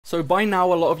So by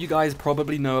now, a lot of you guys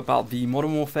probably know about the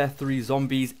Modern Warfare 3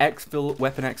 Zombies exfil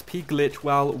weapon XP glitch.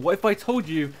 Well, what if I told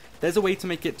you there's a way to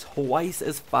make it twice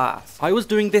as fast? I was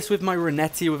doing this with my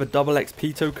Renetti with a double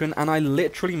XP token, and I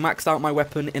literally maxed out my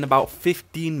weapon in about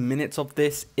 15 minutes of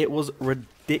this. It was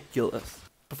ridiculous.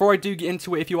 Before I do get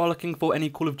into it, if you are looking for any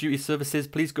Call of Duty services,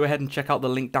 please go ahead and check out the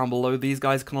link down below. These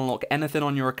guys can unlock anything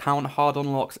on your account, hard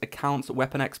unlocks, accounts,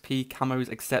 weapon XP, camos,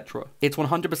 etc. It's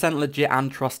 100% legit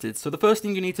and trusted. So the first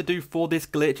thing you need to do for this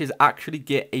glitch is actually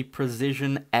get a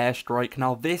precision airstrike.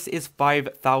 Now this is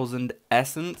 5,000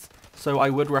 essence, so I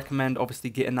would recommend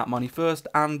obviously getting that money first,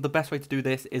 and the best way to do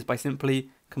this is by simply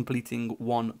completing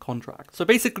one contract. So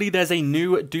basically there's a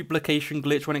new duplication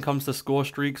glitch when it comes to score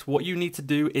streaks. What you need to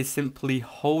do is simply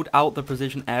hold out the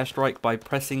precision airstrike by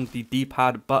pressing the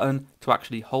D-pad button to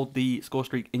actually hold the score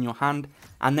streak in your hand,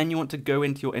 and then you want to go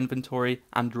into your inventory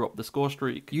and drop the score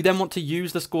streak. You then want to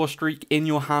use the score streak in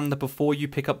your hand before you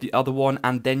pick up the other one,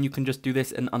 and then you can just do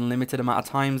this an unlimited amount of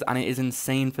times, and it is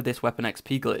insane for this weapon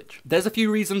XP glitch. There's a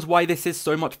few reasons why this is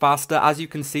so much faster. As you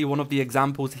can see, one of the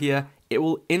examples here, it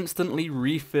will instantly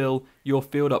refill your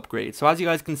field upgrade. So as you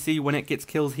guys can see, when it gets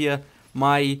kills here,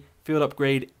 my field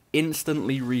upgrade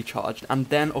instantly recharged. And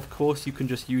then of course you can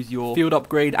just use your field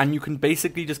upgrade, and you can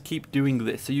basically just keep doing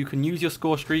this. So you can use your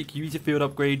score streak, use your field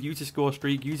upgrade, use your score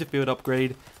streak, use your field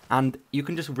upgrade, and you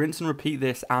can just rinse and repeat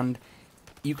this, and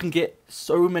you can get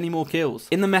so many more kills.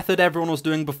 In the method everyone was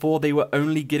doing before, they were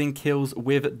only getting kills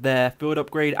with their field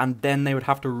upgrade, and then they would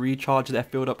have to recharge their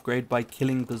field upgrade by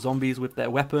killing the zombies with their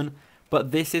weapon.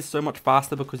 But this is so much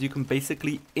faster because you can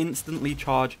basically instantly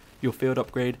charge your field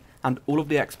upgrade, and all of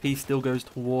the XP still goes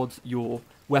towards your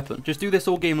weapon. Just do this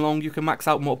all game long. You can max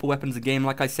out multiple weapons a game.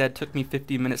 Like I said, took me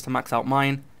 15 minutes to max out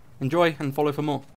mine. Enjoy and follow for more.